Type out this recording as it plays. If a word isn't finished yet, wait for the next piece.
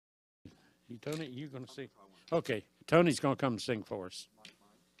Tony, you going to sing? Okay, Tony's going to come and sing for us.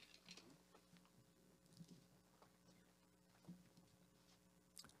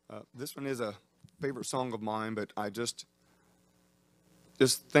 This one is a favorite song of mine, but I just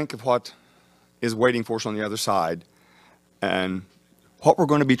think of what is waiting for us on the other side and what we're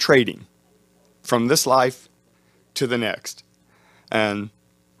going to be trading from this life to the next. And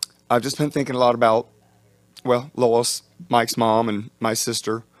I've just been thinking a lot about, well, Lois, Mike's mom, and my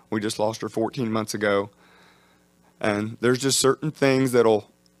sister. We just lost her 14 months ago. And there's just certain things that's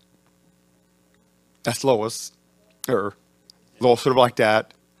Lois, or Lois sort of like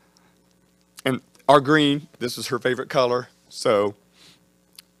that. And our green, this is her favorite color. So,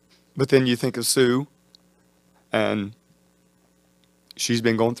 but then you think of Sue, and she's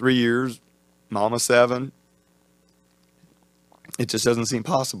been gone 3 years, Mama 7. It just doesn't seem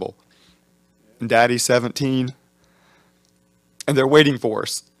possible. And Daddy's 17, and they're waiting for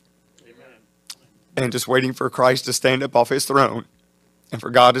us. Amen. And just waiting for Christ to stand up off his throne and for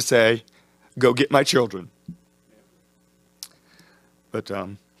God to say, go get my children. But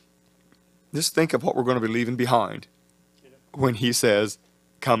just think of what we're going to be leaving behind when he says,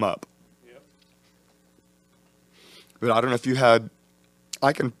 come up. But I don't know if you had,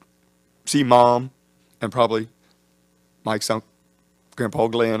 I can see Mom and probably Mike's uncle, Grandpa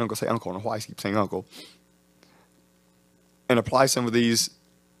Glenn, I'm going to say uncle, I don't know why I keep saying uncle, and apply some of these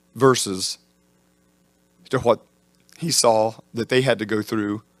verses to what he saw that they had to go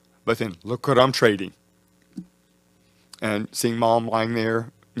through, but then look what I'm trading. And seeing Mom lying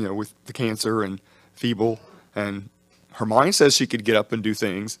there, you know, with the cancer and feeble, and her mind says she could get up and do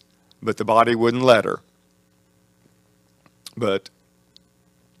things, but the body wouldn't let her. But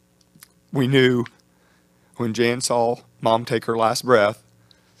we knew when Jan saw Mom take her last breath,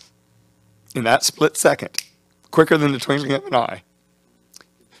 in that split second, quicker than the twinkling of an eye,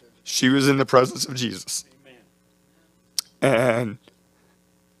 she was in the presence of Jesus. And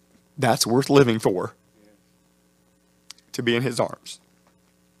that's worth living for, to be in his arms.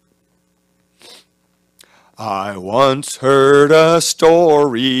 I once heard a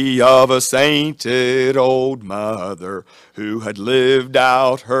story of a sainted old mother who had lived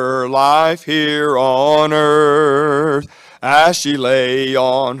out her life here on earth. As she lay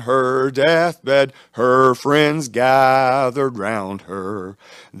on her deathbed, her friends gathered round her.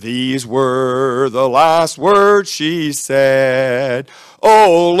 These were the last words she said.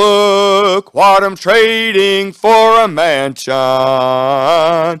 Oh, look what I'm trading for a mansion.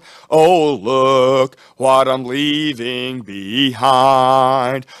 Oh, look what I'm leaving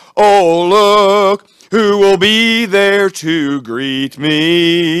behind. Oh, look who will be there to greet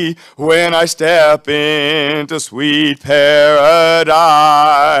me when I step into sweet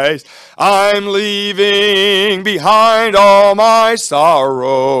paradise. I'm leaving behind all my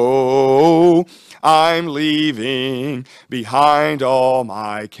sorrow. I'm leaving behind all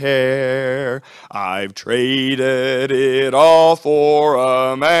my care. I've traded it all for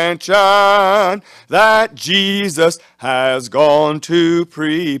a mansion that Jesus has gone to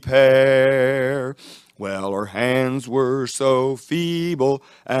prepare. Well, her hands were so feeble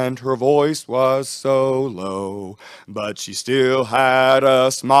and her voice was so low, but she still had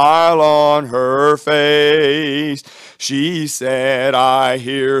a smile on her face. She said, I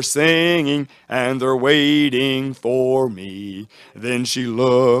hear singing and they're waiting for me. Then she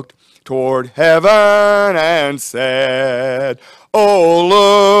looked toward heaven and said, oh,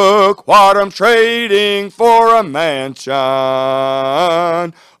 look what I'm trading for a mansion.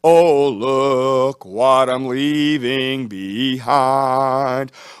 Oh, look what I'm leaving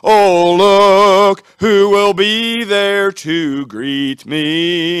behind. Oh, look who will be there to greet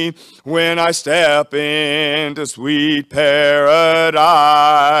me when I step into sweet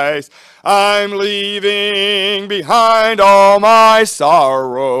paradise. I'm leaving behind all my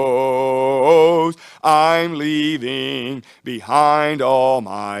sorrows. I'm leaving behind all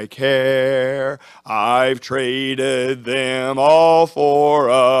my care. I've traded them all for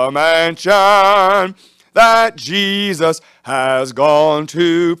a mansion that Jesus has gone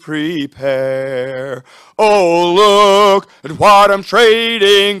to prepare. Oh, look at what I'm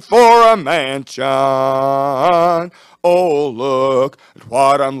trading for a mansion. Oh, look at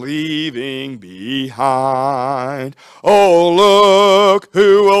what I'm leaving behind. Oh, look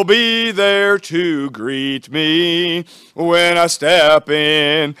who will be there to greet me when I step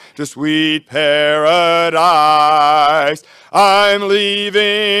in to sweet paradise. I'm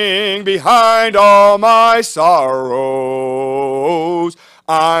leaving behind all my sorrows.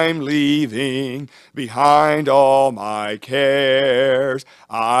 I'm leaving behind all my cares.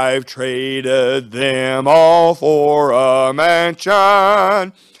 I've traded them all for a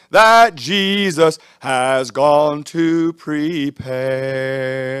mansion that Jesus has gone to prepare.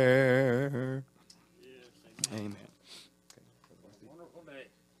 Amen. Wonderful day.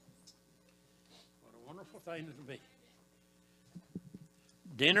 What a wonderful thing it'll be.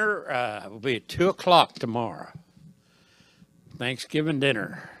 Dinner will be at 2 o'clock tomorrow. Thanksgiving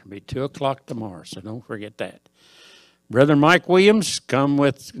dinner will be 2 o'clock tomorrow, so don't forget that. Brother Mike Williams, come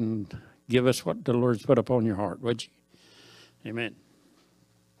with and give us what the Lord's put upon your heart, would you? Amen.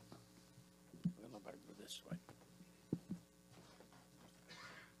 Well, I better go this way.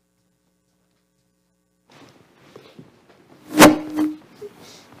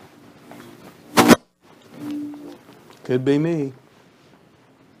 Could be me.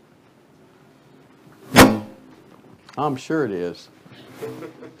 I'm sure it is.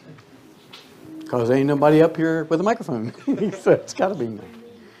 Because ain't nobody up here with a microphone. So it's got to be me.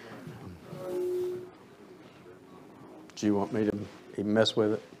 Do you want me to even mess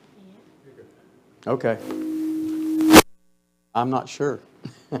with it? Okay. I'm not sure.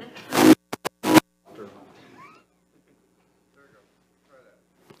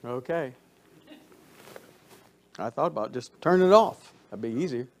 Okay. I thought about just turning it off. That'd be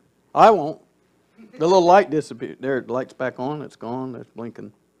easier. I won't. The little light disappeared. There, the light's back on. It's gone. It's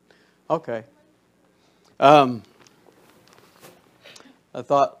blinking. Okay. I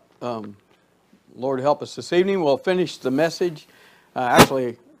thought, Lord help us this evening. We'll finish the message.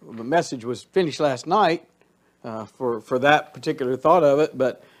 Actually, the message was finished last night for that particular thought of it,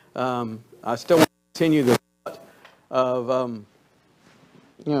 but I still want to continue the thought of,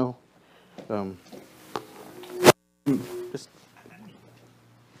 just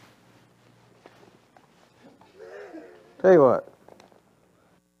tell you what.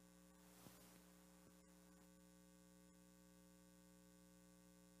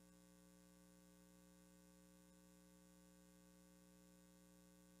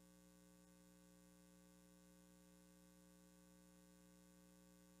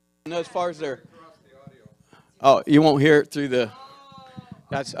 As far as their, oh, you won't hear it through the.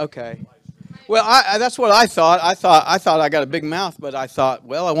 That's okay. Well, that's what I thought. I thought I got a big mouth, but I thought,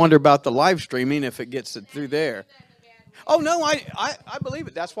 well, I wonder about the live streaming if it gets it through there. Oh no, I believe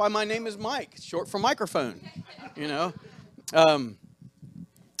it. That's why my name is Mike, short for microphone. You know,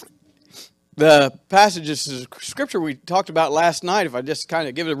 the passages of scripture we talked about last night. If I just kind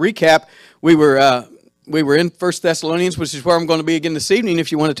of give it a recap, we were in 1 Thessalonians, which is where I'm going to be again this evening.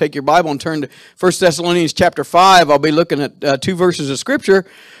 If you want to take your Bible and turn to 1 Thessalonians chapter 5, I'll be looking at 2 verses of Scripture.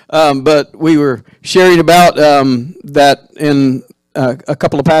 But we were sharing about that in a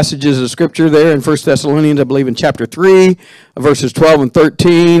couple of passages of Scripture there in 1 Thessalonians, I believe in chapter 3, verses 12 and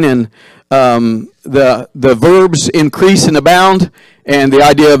 13, and the verbs increase and abound, and the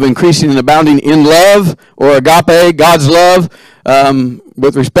idea of increasing and abounding in love, or agape, God's love,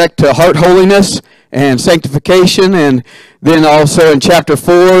 with respect to heart holiness and sanctification. And then also in chapter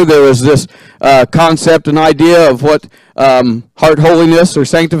 4, there was this concept and idea of what heart holiness or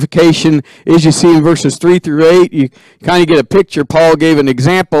sanctification is. You see in verses 3 through 8, you kind of get a picture. Paul gave an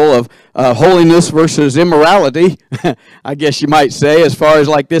example of holiness versus immorality, I guess you might say, as far as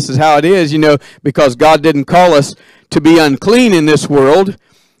like this is how it is, because God didn't call us to be unclean in this world,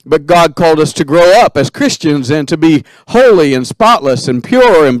 but God called us to grow up as Christians and to be holy and spotless and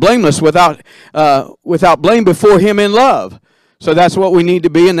pure and blameless without blame before Him in love. So that's what we need to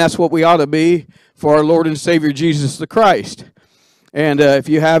be, and that's what we ought to be for our Lord and Savior Jesus the Christ. And if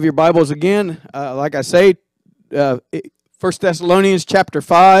you have your Bibles again, like I say, 1 Thessalonians chapter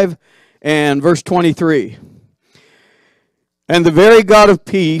 5 and verse 23. And the very God of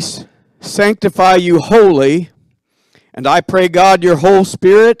peace sanctify you wholly, and I pray God your whole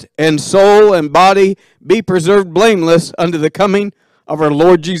spirit and soul and body be preserved blameless unto the coming of our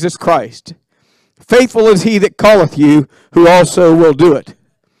Lord Jesus Christ. Faithful is He that calleth you, who also will do it.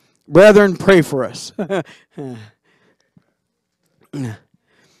 Brethren, pray for us.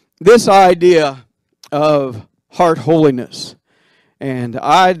 This idea of heart holiness, and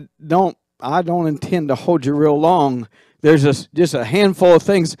I don't intend to hold you real long. There's just a handful of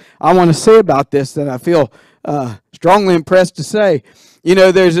things I want to say about this that I feel strongly impressed to say.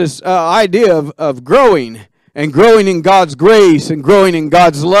 There's this idea of growing, and growing in God's grace, and growing in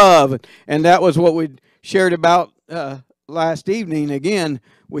God's love. And that was what we shared about last evening, again,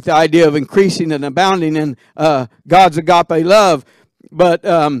 with the idea of increasing and abounding in God's agape love. But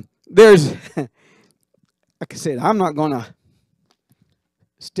there's, like I said, I'm not going to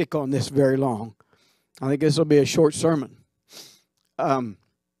stick on this very long. I think this will be a short sermon. I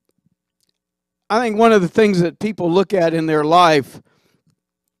think one of the things that people look at in their life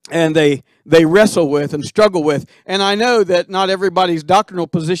and they wrestle with and struggle with. And I know that not everybody's doctrinal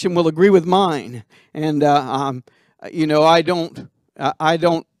position will agree with mine. And you know, I don't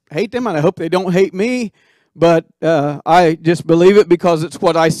hate them, and I hope they don't hate me. But I just believe it because it's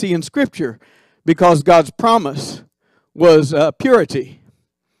what I see in Scripture. Because God's promise was purity.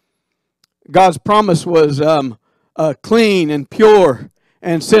 God's promise was a clean and pure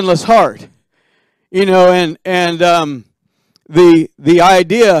and sinless heart. You know, and the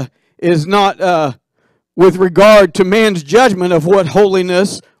idea is not with regard to man's judgment of what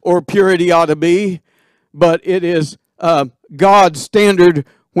holiness or purity ought to be, but it is God's standard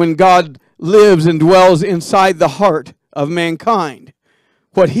when God lives and dwells inside the heart of mankind,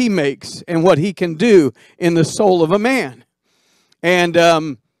 what He makes and what He can do in the soul of a man. And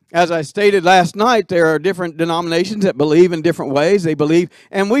as I stated last night, there are different denominations that believe in different ways. They believe,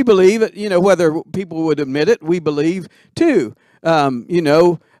 and we believe, you know, whether people would admit it, we believe too. You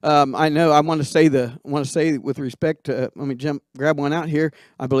know, I know I want to say with respect to, let me grab one out here.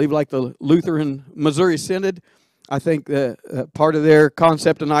 I believe like the Lutheran Missouri Synod, I think part of their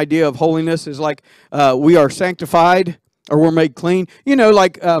concept and idea of holiness is like we are sanctified or we're made clean. You know,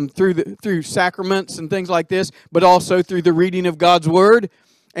 like through sacraments and things like this, but also through the reading of God's Word.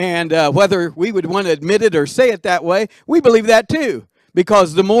 And whether we would want to admit it or say it that way, we believe that too.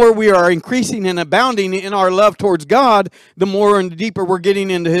 Because the more we are increasing and abounding in our love towards God, the more and the deeper we're getting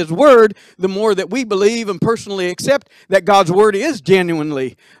into His Word, the more that we believe and personally accept that God's Word is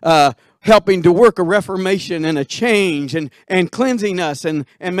genuinely helping to work a reformation and a change and cleansing us and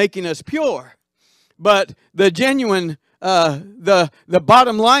making us pure. But the genuine, the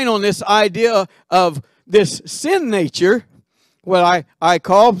bottom line on this idea of this sin nature, what I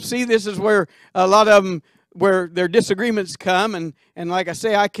call, see, this is where a lot of them, where their disagreements come, and like I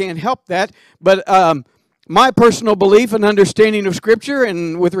say, I can't help that. But my personal belief and understanding of Scripture,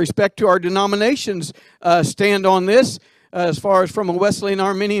 and with respect to our denominations, stand on this, as far as from a Wesleyan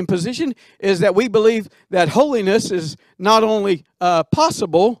Arminian position, is that we believe that holiness is not only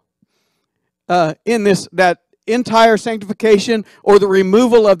possible in that entire sanctification or the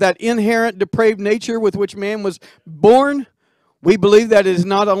removal of that inherent depraved nature with which man was born. We believe that it is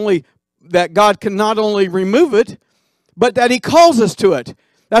not only that God can not only remove it, but that He calls us to it.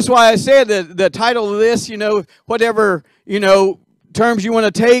 That's why I said that the title of this, you know, whatever, you know, terms you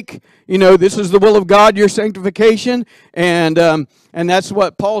want to take, you know, this is the will of God, your sanctification, and that's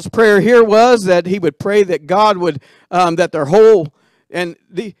what Paul's prayer here was, that he would pray that God would, that their whole, and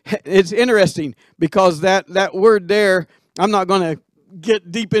it's interesting because that word there, I'm not going to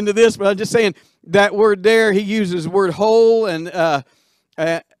get deep into this, but I'm just saying that word there, he uses the word whole and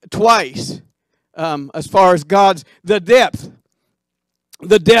twice, as far as God's, the depth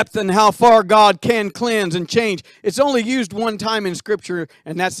and how far God can cleanse and change. It's only used one time in Scripture,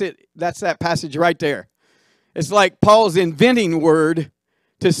 and that's it. That's that passage right there. It's like Paul's inventing word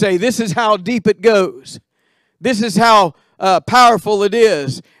to say this is how deep it goes. This is how powerful it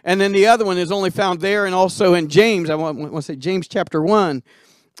is. And then the other one is only found there and also in James. I want to say James chapter 1.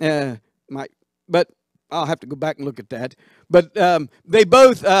 But I'll have to go back and look at that. But they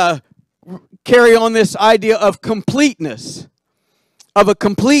both carry on this idea of completeness, of a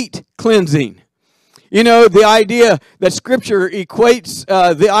complete cleansing. You know, the idea that Scripture equates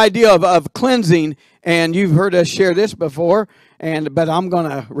the idea of cleansing, and you've heard us share this before, but I'm going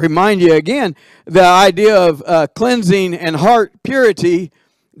to remind you again, the idea of cleansing and heart purity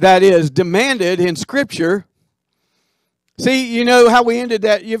that is demanded in Scripture. See, you know how we ended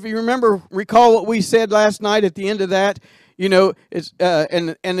that. If you recall what we said last night at the end of that, you know, it's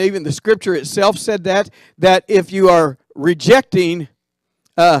and even the Scripture itself said that if you are rejecting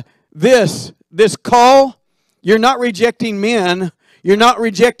this call, you're not rejecting men. You're not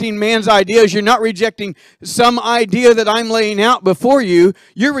rejecting man's ideas. You're not rejecting some idea that I'm laying out before you.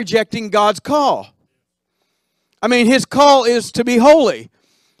 You're rejecting God's call. I mean, His call is to be holy.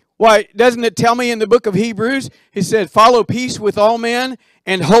 Why, doesn't it tell me in the book of Hebrews, He said, follow peace with all men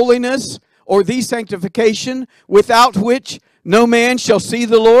and holiness, or the sanctification, without which no man shall see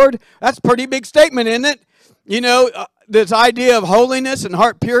the Lord? That's a pretty big statement, isn't it? You know, this idea of holiness and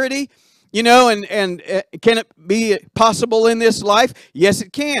heart purity, you know, and can it be possible in this life? Yes,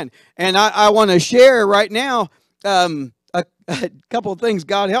 it can. And I want to share right now a couple of things.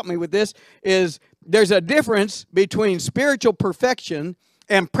 God help me with this. Is there's a difference between spiritual perfection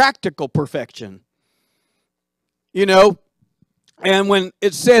and practical perfection. You know, and when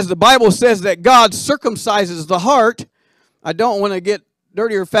it says, the Bible says that God circumcises the heart, I don't want to get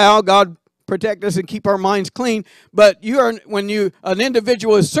dirty or foul. God protect us and keep our minds clean. But when an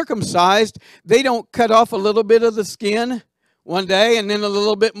individual is circumcised, they don't cut off a little bit of the skin one day, and then a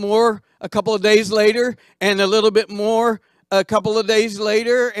little bit more a couple of days later, and a little bit more a couple of days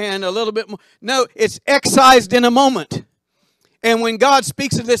later, and a little bit more. No, it's excised in a moment. And when God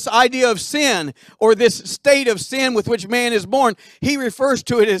speaks of this idea of sin, or this state of sin with which man is born, he refers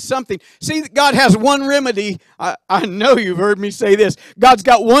to it as something. See, God has one remedy. I know you've heard me say this. God's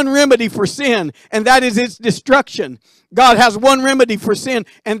got one remedy for sin, and that is its destruction. God has one remedy for sin,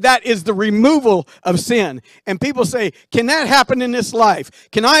 and that is the removal of sin. And people say, can that happen in this life?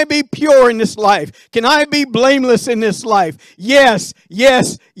 Can I be pure in this life? Can I be blameless in this life? Yes,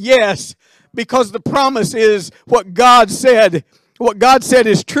 yes, yes. Because the promise is what God said. What God said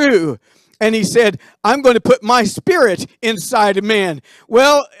is true. And he said, I'm going to put my spirit inside of man.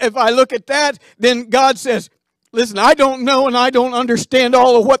 Well, if I look at that, then God says, listen, I don't know and I don't understand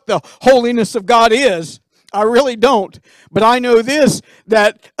all of what the holiness of God is. I really don't. But I know this,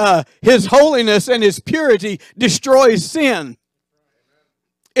 that his holiness and his purity destroys sin.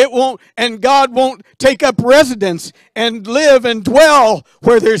 It won't, and God won't take up residence and live and dwell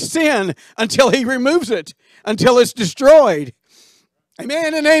where there's sin until he removes it, until it's destroyed.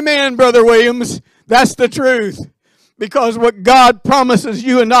 Amen and amen, Brother Williams. That's the truth. Because what God promises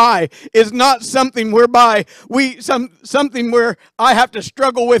you and I is not something whereby something where I have to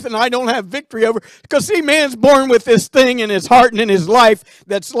struggle with and I don't have victory over. Because see, man's born with this thing in his heart and in his life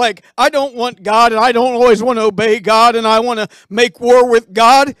that's like, I don't want God and I don't always want to obey God and I want to make war with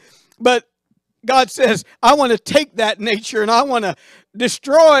God. But God says, I want to take that nature and I want to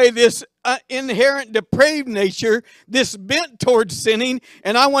destroy this inherent depraved nature, this bent towards sinning,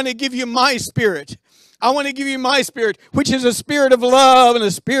 and I want to give you my spirit. I want to give you my spirit, which is a spirit of love and a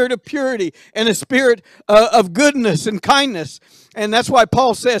spirit of purity and a spirit of goodness and kindness. And that's why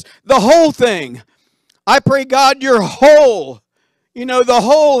Paul says, the whole thing. I pray, God, your whole, the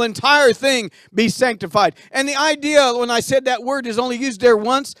whole entire thing be sanctified. And the idea, when I said that word is only used there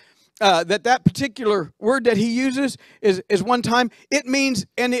once, that particular word that he uses is one time. It means,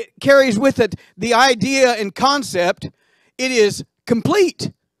 and it carries with it the idea and concept, it is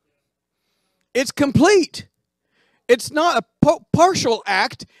complete. It's complete. It's not a partial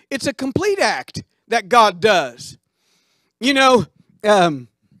act. It's a complete act that God does.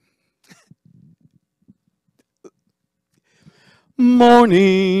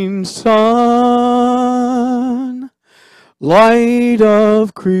 Morning sun, light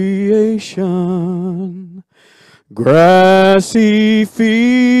of creation, grassy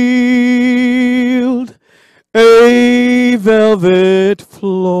field, a velvet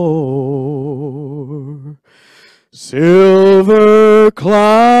floor, silver clouds,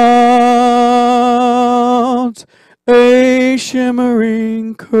 a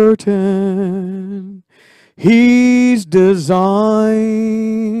shimmering curtain. He's designed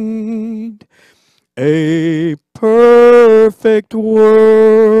a perfect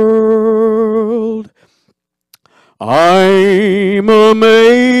world. I'm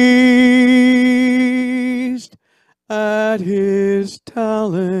amazed at his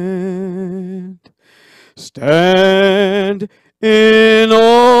talent. Stand in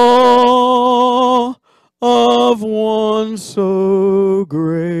awe of one so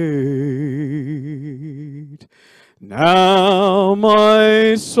great. Now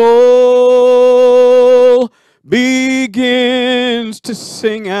my soul begins to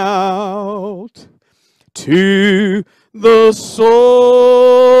sing out to the source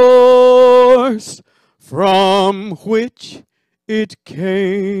from which it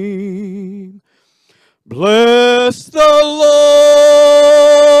came. Bless the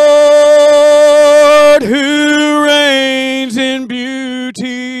Lord who reigns in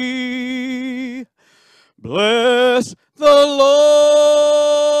beauty. Bless the Lord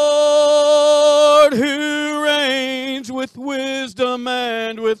who reigns with wisdom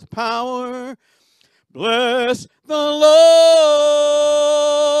and with power. Bless the Lord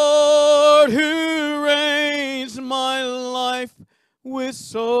who reigns my life with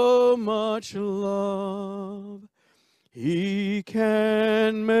so much love. He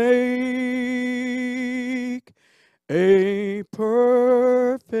can make a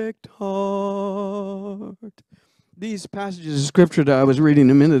perfect heart. These passages of scripture that I was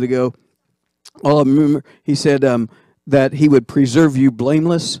reading a minute ago, all I remember, he said that he would preserve you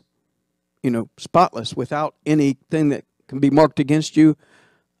blameless, spotless, without anything that can be marked against you,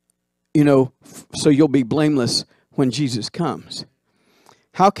 so you'll be blameless when Jesus comes.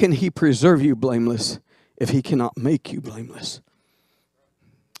 How can he preserve you blameless if he cannot make you blameless?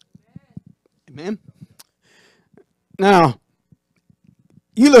 Amen? Now,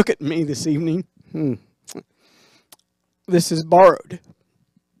 you look at me this evening. This is borrowed.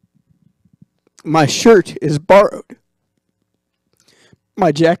 My shirt is borrowed.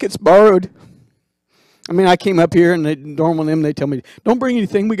 My jacket's borrowed. I mean, I came up here and they tell me, don't bring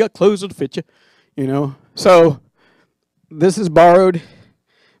anything. We got clothes that'll fit you, you know. So this is borrowed.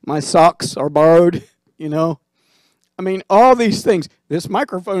 My socks are borrowed, you know. I mean, all these things. This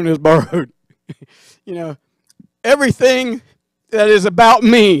microphone is borrowed. You know, everything that is about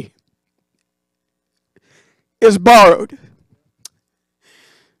me is borrowed.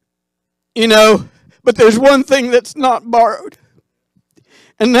 You know, but there's one thing that's not borrowed.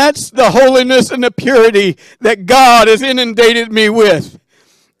 And that's the holiness and the purity that God has inundated me with.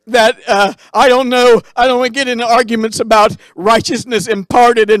 That I don't want to get into arguments about righteousness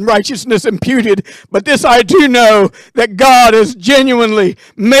imparted and righteousness imputed, but this I do know, that God has genuinely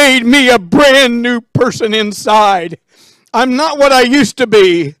made me a brand new person inside. I'm not what I used to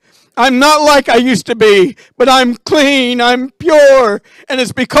be. I'm not like I used to be, but I'm clean, I'm pure, and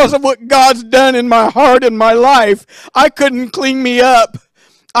it's because of what God's done in my heart and my life. I couldn't clean me up.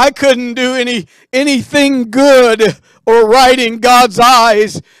 I couldn't do anything good or right in God's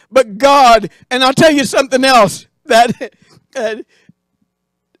eyes, but God. And I'll tell you something else that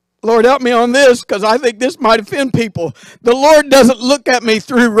Lord, help me on this, because I think this might offend people. The Lord doesn't look at me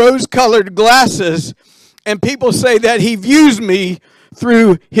through rose-colored glasses, and people say that He views me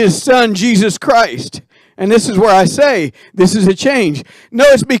through His Son, Jesus Christ. And this is where I say, this is a change. No,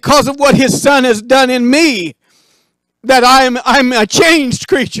 it's because of what His Son has done in me that I'm a changed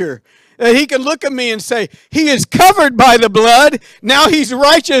creature. That He can look at me and say, He is covered by the blood. Now He's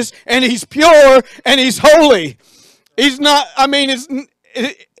righteous and He's pure and He's holy. He's not, I mean, and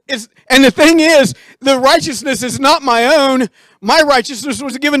the thing is, the righteousness is not my own. My righteousness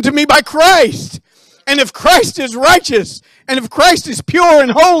was given to me by Christ. And if Christ is righteous, and if Christ is pure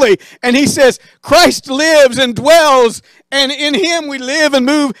and holy, and He says Christ lives and dwells, and in Him we live and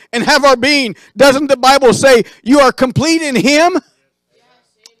move and have our being, doesn't the Bible say you are complete in Him? Yes,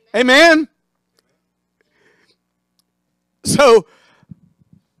 amen? So,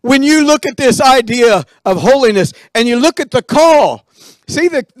 when you look at this idea of holiness, and you look at the call, see,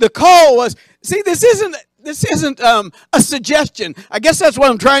 the call was, see, this isn't a suggestion. I guess that's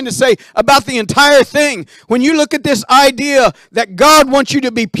what I'm trying to say about the entire thing. When you look at this idea that God wants you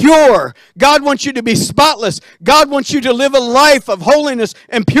to be pure, God wants you to be spotless, God wants you to live a life of holiness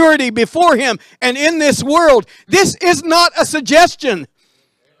and purity before Him and in this world, this is not a suggestion.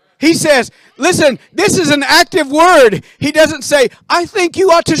 He says, listen, this is an active word. He doesn't say, I think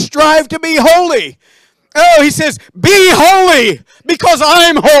you ought to strive to be holy. Oh, He says, be holy because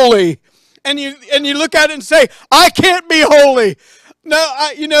I'm holy. And you look at it and say, I can't be holy. No,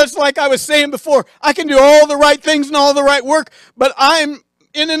 it's like I was saying before. I can do all the right things and all the right work, but I'm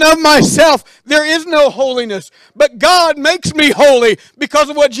in and of myself. There is no holiness. But God makes me holy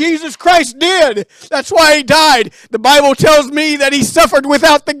because of what Jesus Christ did. That's why He died. The Bible tells me that He suffered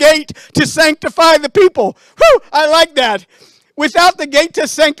without the gate to sanctify the people. Whew, I like that. Without the gate to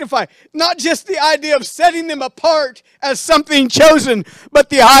sanctify. Not just the idea of setting them apart as something chosen, but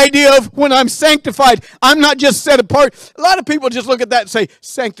the idea of when I'm sanctified, I'm not just set apart. A lot of people just look at that and say,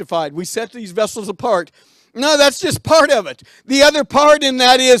 sanctified. We set these vessels apart. No, that's just part of it. The other part in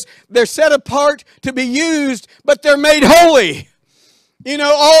that is they're set apart to be used, but they're made holy. You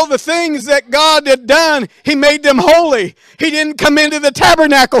know, all the things that God had done, He made them holy. He didn't come into the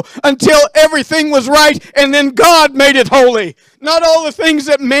tabernacle until everything was right, and then God made it holy. Not all the things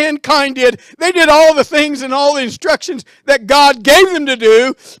that mankind did. They did all the things and all the instructions that God gave them to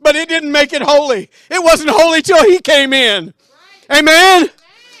do, but it didn't make it holy. It wasn't holy till He came in. Amen?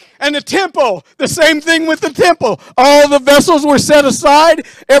 And the temple, the same thing with the temple. All the vessels were set aside.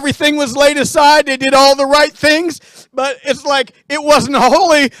 Everything was laid aside. They did all the right things. But it's like it wasn't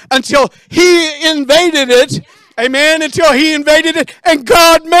holy until He invaded it. Amen? Until He invaded it and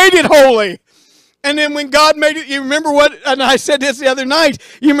God made it holy. And then when God made it, you remember what, and I said this the other night,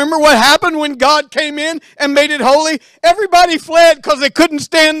 you remember what happened when God came in and made it holy? Everybody fled because they couldn't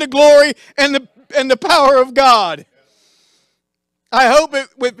stand the glory and the power of God. I hope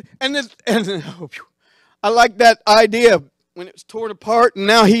I like that idea when it's torn apart and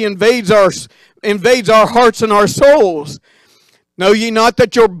now He invades our hearts and our souls. Know ye not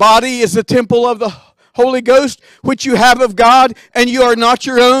that your body is the temple of the Holy Ghost, which you have of God, and you are not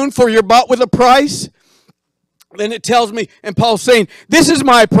your own, for you're bought with a price? Then it tells me, and Paul's saying, this is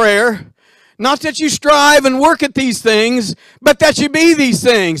my prayer, not that you strive and work at these things, but that you be these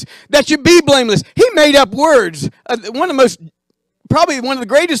things, that you be blameless. He made up words. Probably one of the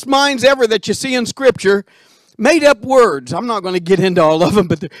greatest minds ever that you see in Scripture, made up words. I'm not going to get into all of them,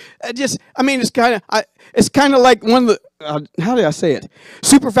 but it's kind of like one of the, how did I say it?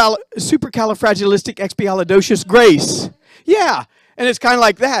 Supercalifragilisticexpialidocious grace. Yeah, And it's kind of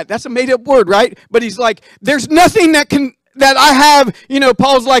like that. That's a made-up word, right? But he's like, there's nothing that I have.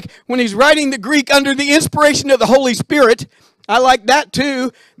 Paul's like, when he's writing the Greek under the inspiration of the Holy Spirit, I like that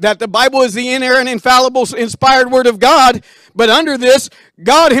too, that the Bible is the inerrant, infallible, inspired word of God. But under this,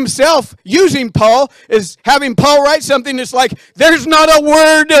 God himself, using Paul, is having Paul write something that's like, there's not a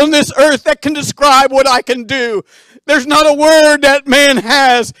word on this earth that can describe what I can do. There's not a word that man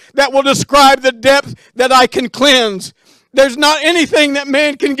has that will describe the depth that I can cleanse. There's not anything that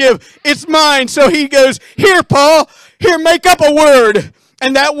man can give. It's mine. So he goes, here, Paul, here, make up a word.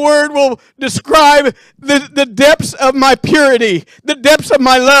 And that word will describe the depths of my purity, the depths of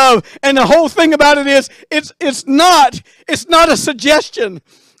my love. And the whole thing about it is, it's not a suggestion.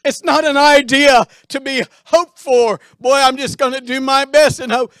 It's not an idea to be hoped for. Boy, I'm just going to do my best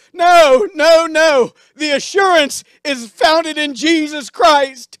and hope. No. The assurance is founded in Jesus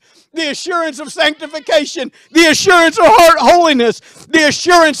Christ. The assurance of sanctification, the assurance of heart holiness, the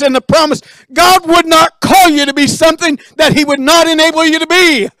assurance and the promise. God would not call you to be something that he would not enable you to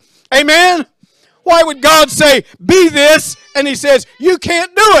be. Amen? Why would God say, be this, and he says, you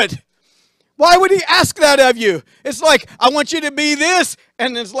can't do it? Why would he ask that of you? It's like, I want you to be this,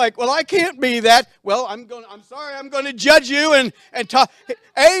 and it's like, well, I can't be that. Well, I'm sorry, I'm going to judge you and talk.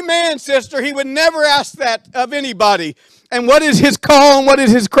 Amen, sister. He would never ask that of anybody. And what is his call and what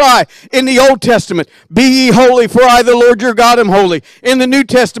is his cry? In the Old Testament, be ye holy, for I, the Lord your God, am holy. In the New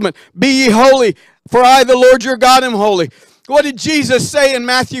Testament, be ye holy, for I, the Lord your God, am holy. What did Jesus say in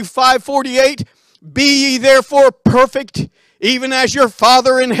Matthew 5:48? Be ye therefore perfect, even as your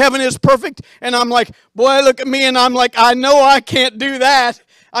Father in heaven is perfect. And I'm like, boy, I look at me and I'm like, I know I can't do that.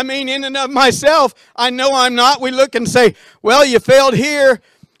 I mean, in and of myself, I know I'm not. We look and say, well, you failed here.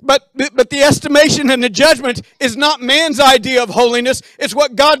 But the estimation and the judgment is not man's idea of holiness. It's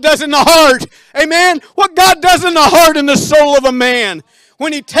what God does in the heart. Amen? What God does in the heart and the soul of a man.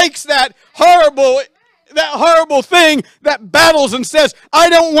 When he takes that horrible thing that battles and says, I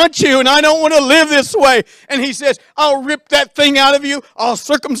don't want you and I don't want to live this way. And he says, I'll rip that thing out of you. I'll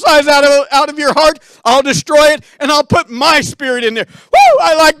circumcise out of your heart. I'll destroy it and I'll put my spirit in there. Woo!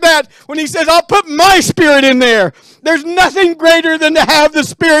 I like that. When he says, I'll put my spirit in there. There's nothing greater than to have the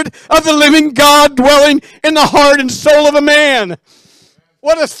Spirit of the living God dwelling in the heart and soul of a man.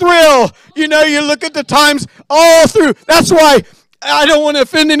 What a thrill. You look at the times all through. That's why I don't want to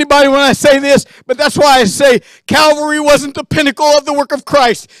offend anybody when I say this, but that's why I say Calvary wasn't the pinnacle of the work of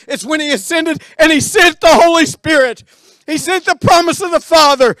Christ. It's when he ascended and he sent the Holy Spirit. He sent the promise of the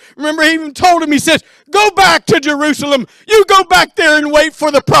Father. Remember, he even told him, he says, go back to Jerusalem. You go back there and wait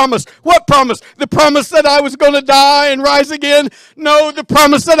for the promise. What promise? The promise that I was going to die and rise again? No, the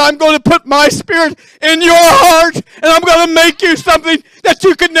promise that I'm going to put my spirit in your heart and I'm going to make you something that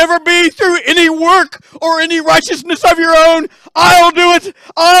you could never be through any work or any righteousness of your own. I'll do it,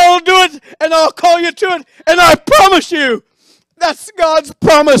 and I'll call you to it, and I promise you. That's God's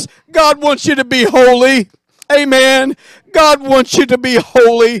promise. God wants you to be holy. Amen. God wants you to be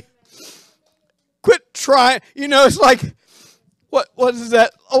holy. Quit trying. It's like, what is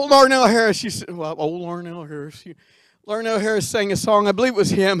that? Old Larnell Harris. Larnell Harris sang a song. I believe it was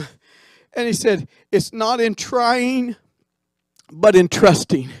him. And he said, it's not in trying, but in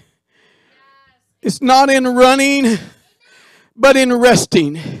trusting. It's not in running, but in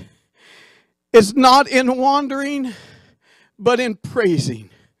resting. It's not in wandering, but in praising.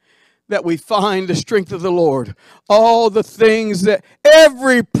 That we find the strength of the Lord. All the things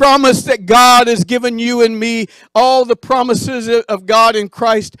every promise that God has given you and me, all the promises of God in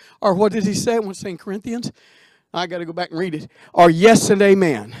Christ are, what did he say? I want to say in Corinthians. I got to go back and read it. Are yes and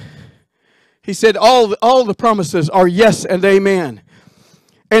amen. He said all the promises are yes and amen.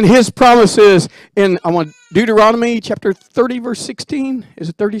 And his promises in Deuteronomy chapter 30 verse 16. Is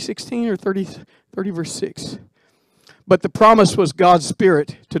it 30:16 or 30 verse 6? But the promise was God's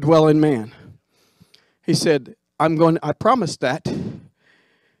Spirit to dwell in man. He said, I promised that.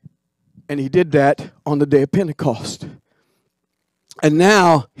 And he did that on the day of Pentecost. And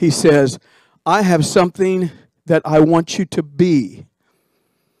now he says, I have something that I want you to be.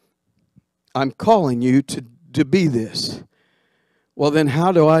 I'm calling you to be this. Well, then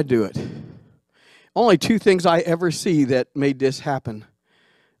how do I do it? Only two things I ever see that made this happen.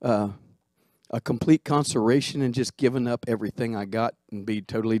 A complete consecration and just giving up everything I got and be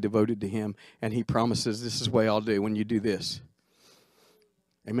totally devoted to him. And he promises, this is the way I'll do when you do this.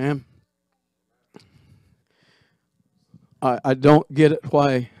 Amen? I don't get it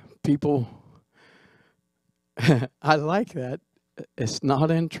why people... I like that. It's not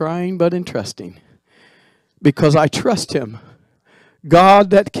in trying, but in trusting. Because I trust him. God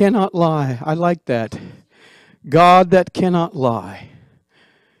that cannot lie. I like that. God that cannot lie.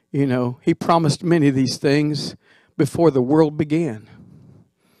 You know, he promised many of these things before the world began.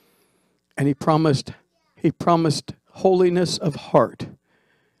 And he promised holiness of heart.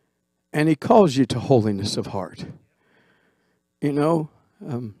 And he calls you to holiness of heart. You know,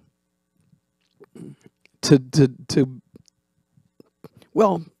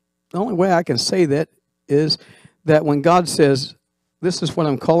 well, the only way I can say that is that when God says, this is what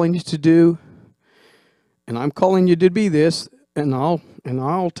I'm calling you to do, and I'm calling you to be this, and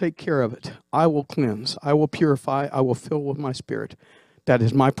I'll take care of it. I will cleanse. I will purify. I will fill with my Spirit. That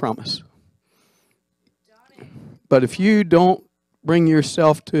is my promise. But if you don't bring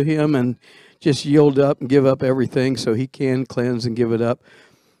yourself to him and just yield up and give up everything so he can cleanse and give it up,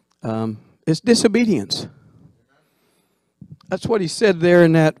 it's disobedience. That's what he said there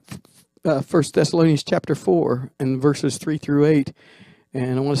in that 1 Thessalonians chapter 4 and verses 3 through 8.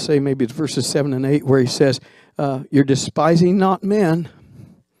 And I want to say maybe it's verses 7 and 8 where he says, you're despising not men,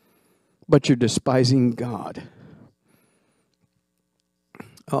 but you're despising God.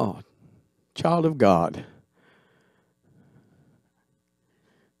 Oh, child of God.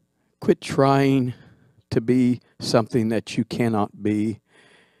 Quit trying to be something that you cannot be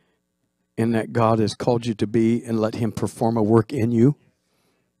and that God has called you to be, and let him perform a work in you.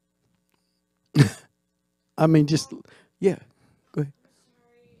 I mean, just, yeah, go ahead.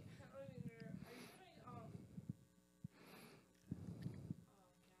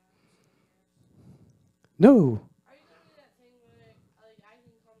 No.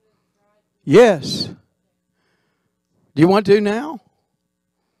 Yes. Do you want to now?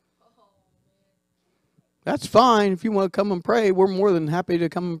 That's fine. If you want to come and pray, we're more than happy to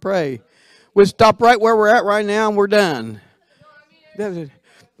come and pray. We'll stop right where we're at right now and we're done.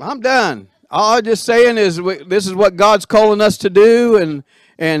 I'm done. All I'm just saying is this is what God's calling us to do, and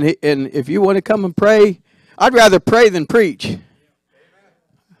if you want to come and pray, I'd rather pray than preach.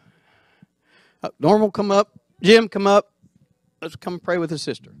 Normal, come up. Jim, come up. Let's come pray with the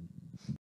sister.